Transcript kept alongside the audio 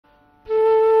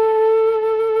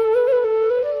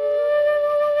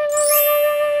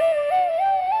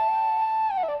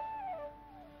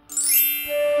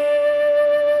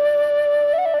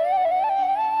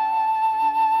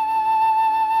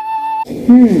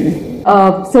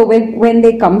So when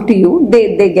they come to you,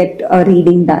 they get a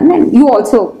reading done, and you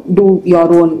also do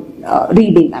your own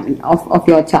reading, I mean, of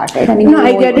your chart, right? I mean,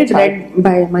 I get it read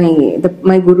by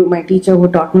my guru, my teacher who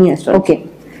taught me astrology. Okay.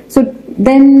 So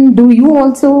then do you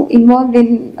also involve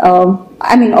in,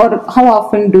 I mean, or how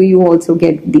often do you also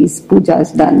get these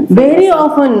pujas done? Very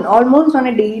often, almost on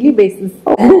a daily basis.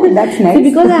 Oh, that's nice. See,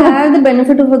 because I have the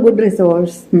benefit of a good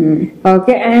resource.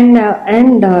 Okay,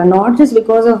 and not just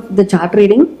because of the chart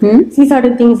reading. See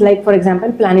certain things like, for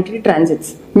example, planetary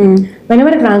transits. Whenever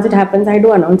a transit happens, I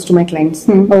do announce to my clients,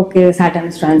 okay, Saturn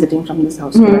is transiting from this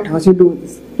house to that house, you do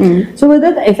this. So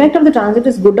whether the effect of the transit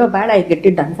is good or bad, I get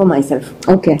it done for myself.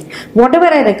 Okay. Whatever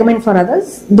I recommend for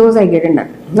others, those I get it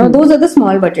done. Now those are the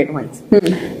small budget ones.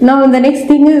 Now the next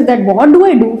thing is that what do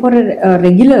I do for a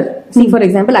regular? See, for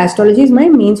example, astrology is my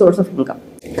main source of income.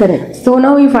 Correct. So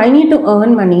now if I need to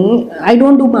earn money, I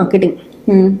don't do marketing.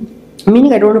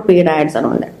 Meaning I don't do paid ads and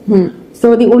all that.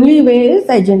 So the only way is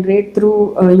I generate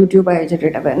through YouTube, I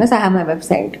generate awareness. I have my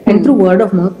website and through word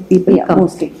of mouth, people come.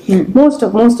 Mostly. Most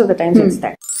of the times it's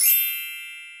that.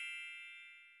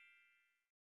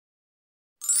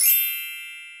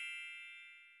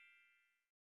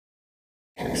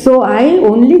 So I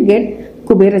only get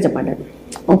Kubera Japa done.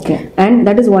 Okay. And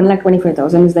that is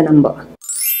 1,25,000 is the number.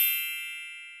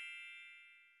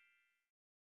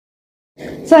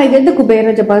 So I get the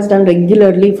Kubera Japas done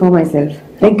regularly for myself.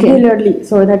 Regularly. Okay.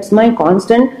 So that's my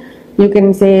constant, you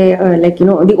can say,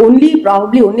 the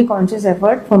probably only conscious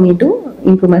effort for me to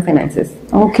improve my finances.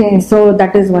 Okay. So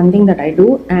that is one thing that I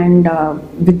do. And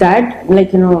with that,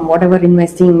 whatever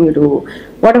investing you do,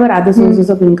 whatever other sources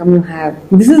of income you have,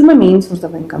 this is my main source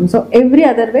of income. So every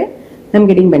other way, I'm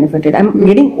getting benefited. I'm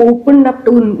getting opened up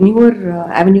to newer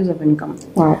avenues of income.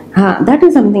 Wow. That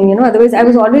is something, otherwise I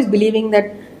was always believing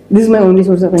that this is my only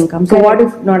source of income. So what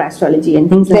if not astrology and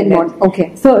things like that?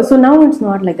 Okay. So now it's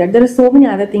not like that. There are so many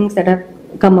other things that have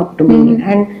come up to me,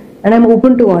 and I'm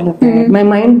open to all of that. My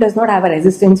mind does not have a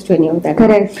resistance to any of that.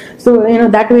 Correct. So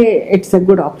that way it's a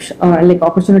good option,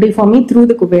 opportunity for me through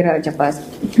the Kubera Japas.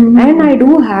 And I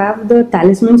do have the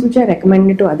talismans which I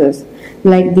recommended to others,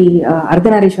 like the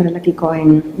Ardhanarishwara lucky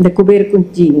coin, the Kubera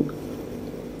Kunji,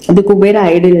 the Kubera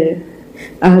idol.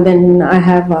 Then I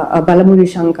have a Balamuri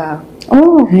Shanka.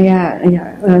 Oh,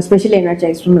 yeah. Specially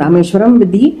energized from Rameshwaram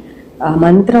with the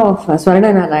mantra of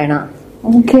Swarna Narayana.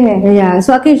 Okay. Yeah,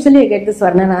 so occasionally I get the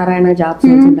Swarna Narayana jobs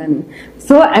also done.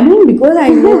 So I mean, because I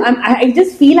know, I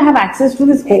just feel I have access to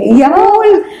this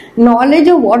whole knowledge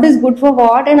of what is good for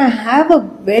what, and I have a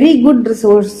very good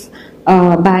resource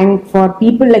bank for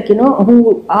people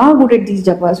who are good at these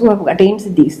japas, who have attained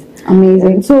these.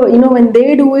 Amazing. So when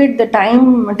they do it, the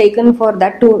time taken for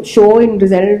that to show in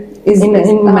result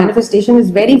in manifestation is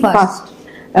very fast.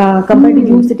 Compared to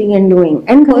you sitting and doing.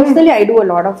 And personally, I do a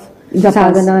lot of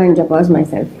sadhana and japas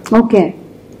myself. Okay.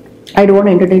 I don't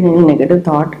entertain any negative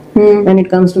thought when it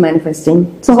comes to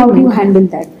manifesting. So how do you handle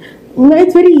that?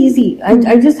 It's very easy.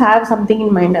 I just have something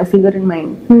in mind, a figure in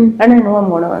mind, and I know I'm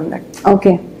going to earn that.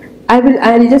 Okay.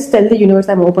 I'll just tell the universe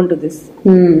I'm open to this.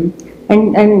 And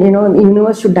the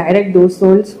universe should direct those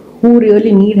souls who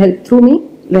really need help through me,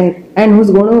 right? And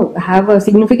who's going to have a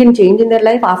significant change in their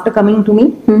life after coming to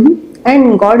me.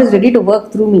 And God is ready to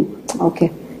work through me.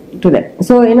 Okay. To that.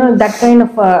 So that kind of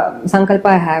sankalpa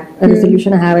I have, a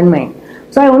resolution I have in mind.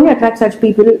 So I only attract such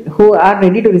people who are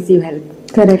ready to receive help.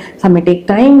 Correct. Some may take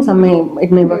time,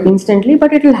 it may work instantly,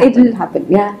 but it will happen. It will happen,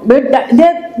 yeah. But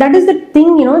that is the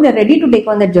thing, they're ready to take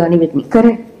on that journey with me.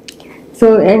 Correct.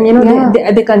 So, and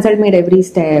they consult me at every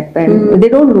step, and they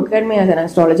don't look at me as an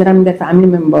astrologer. I'm their family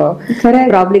member. Correct.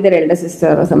 Probably their elder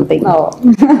sister or something. Oh.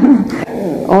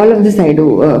 All of this I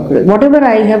do. Whatever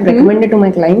I have recommended to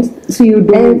my clients, so you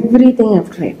do everything I've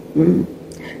tried.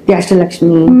 The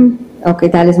Ashtalakshmi. Okay,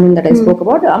 talisman that I spoke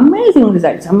about, amazing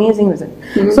results.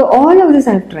 So all of this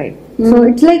I've tried. So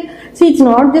it's like, it's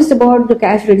not just about the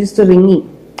cash register ringing.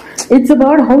 It's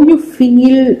about how you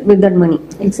feel with that money.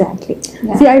 Exactly.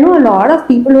 Yeah. See, I know a lot of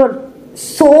people who are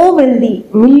so wealthy,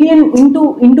 million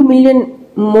into million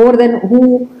more than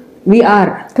who we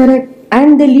are. Correct.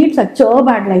 And they lead such a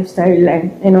bad lifestyle,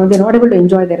 and they're not able to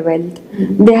enjoy their wealth.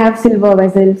 They have silver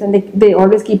vessels, and they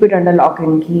always keep it under lock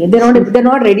and key. They're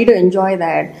not ready to enjoy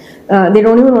that. They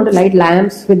don't even want to light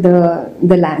lamps with the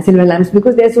silver lamps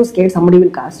because they're so scared somebody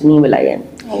will cast an evil eye.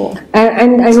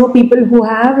 And I know people who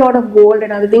have a lot of gold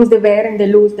and other things they wear and they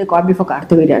lose. They caught before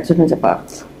Kartavirya Japa.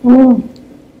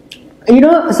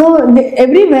 So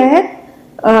everywhere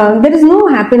there is no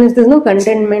happiness. There's no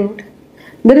contentment.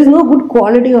 There is no good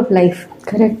quality of life.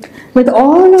 Correct. With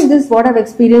all of this, what I've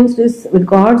experienced is, with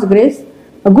God's grace,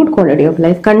 a good quality of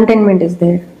life. Contentment is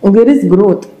there. There is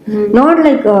growth. Not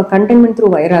like contentment through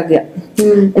vairagya.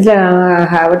 It's like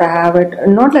I have it.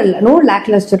 Not like no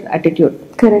lackluster attitude.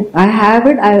 Correct. I have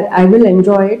it. I will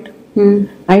enjoy it.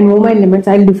 I know my limits.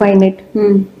 I'll define it.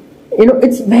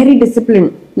 It's very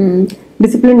disciplined.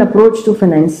 Disciplined approach to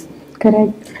finance.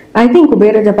 Correct. I think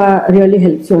Kubera Japa really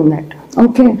helps you in that.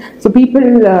 Okay. So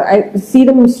people, I see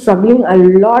them struggling a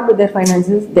lot with their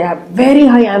finances. They have very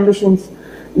high ambitions.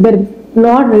 They're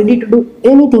not ready to do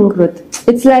anything, Kruth.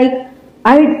 It's like,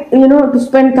 to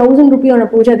spend 1,000 rupees on a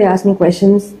puja, they ask me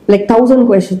questions, like 1,000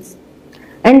 questions.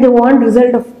 And they want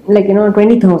result of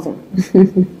 20,000.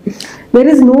 There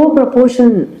is no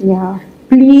proportion. Yeah.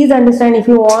 Please understand, if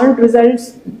you want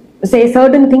results, say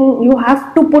certain thing, you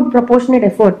have to put proportionate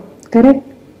effort. Correct?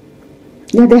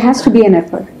 Yeah, there has to be an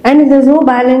effort. And if there's no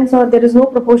balance or there is no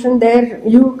proportion there,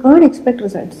 you can't expect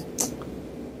results.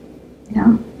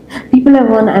 Yeah. People have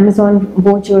won Amazon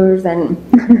vouchers and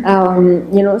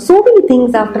so many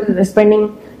things after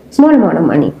spending small amount of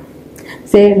money.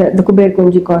 Say the Kuber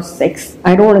Kunji costs X.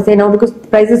 I don't want to say now because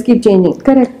prices keep changing.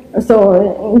 Correct.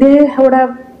 So they would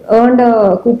have earned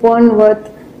a coupon worth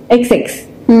XX.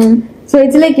 So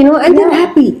it's like, and they're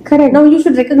happy. Correct. Now you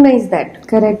should recognize that.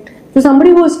 Correct. So somebody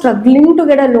who is struggling to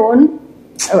get a loan,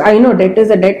 I know debt is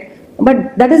a debt,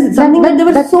 but that is something that they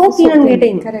were so keen on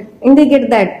getting. Correct. And they get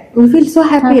that. We feel so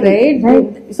happy,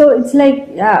 right? So it's like,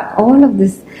 all of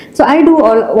this. So I do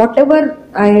whatever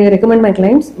I recommend my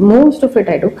clients, most of it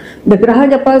I do. The Graha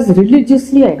Japas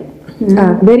religiously I do.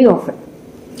 Very often.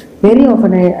 Very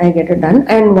often I get it done.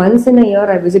 And once in a year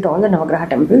I visit all the Navagraha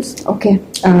temples. Okay.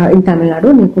 In Tamil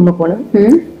Nadu, near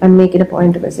Kumbakonam. And make it a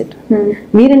point to visit.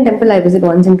 Veeran temple I visit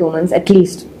once in 2 months at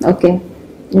least. Okay.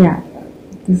 Yeah.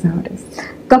 This is how it is.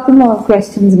 Couple more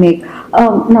questions, Meg.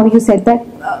 Now you said that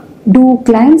do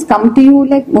clients come to you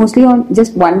like mostly on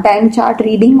just one-time chart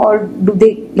reading, or do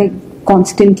they like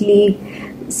constantly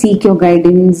seek your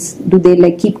guidance? Do they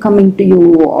like keep coming to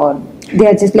you, or they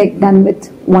are just like done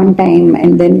with one time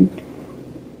and then?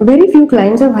 Very few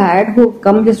clients I've had who've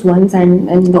come just once and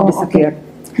they disappeared.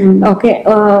 Okay.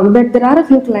 But there are a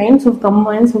few clients who've come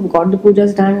once, who've got the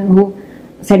pujas done, who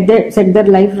set their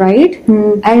life right,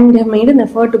 and have made an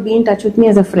effort to be in touch with me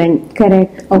as a friend.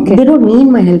 Correct. Okay. They don't need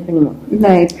my help anymore.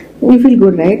 Right. We feel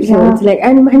good, right? Yeah. So it's like,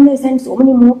 and they send so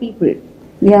many more people.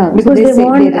 Yeah. Because so they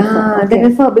want they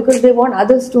refer because they want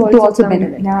others to also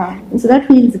benefit. Yeah. And so that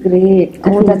feels great.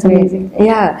 That's amazing.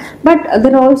 Yeah. But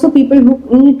there are also people who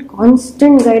need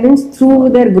constant guidance through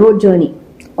their growth journey.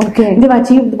 Okay. They've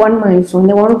achieved one milestone.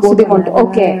 They want to go. So they want to.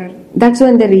 Okay. That's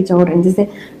when they reach out and they say,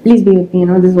 please be with me,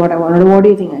 this is what I want, or what do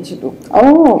you think I should do?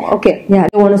 Oh, okay. Yeah,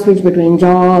 they want to switch between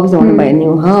jobs, they want to buy a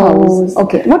new house.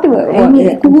 Okay, whatever.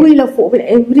 Two-wheeler, four-wheeler,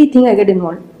 everything I get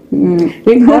involved. Or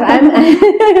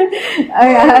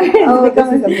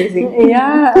become amazing.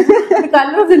 Yeah, the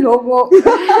color of the logo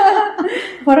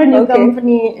for a new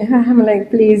company. I'm like,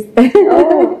 please.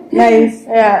 Oh, nice.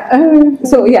 Yeah.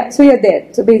 So you're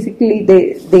there. So basically,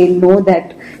 they know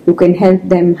that you can help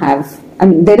them have. I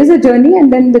mean, there is a journey,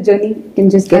 and then the journey can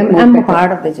just get I'm a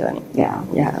part of the journey. Yeah,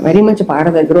 very much a part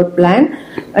of the growth plan.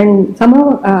 And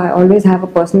somehow I always have a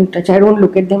personal touch. I don't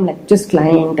look at them like just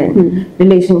client and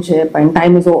relationship and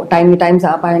time's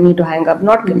up, I need to hang up.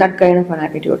 Not that kind of an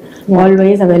attitude. Yeah.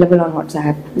 Always available on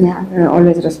WhatsApp. Yeah,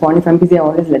 always respond. If I'm busy, I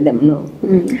always let them know.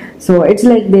 So it's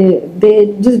like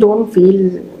they just don't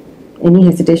feel any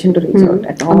hesitation to reach out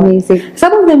at all. Amazing.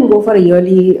 Some of them go for a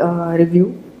yearly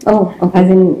review. Oh, okay. As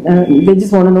in, they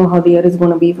just want to know how the year is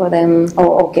going to be for them.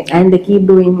 Oh, okay. And they keep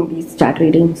doing these chat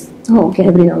readings. Oh, okay.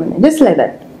 Every now and then. Just like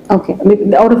that. Okay.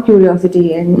 Out of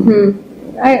curiosity.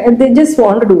 And they just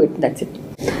want to do it. That's it.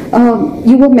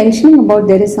 You were mentioning about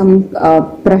there is some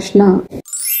prashna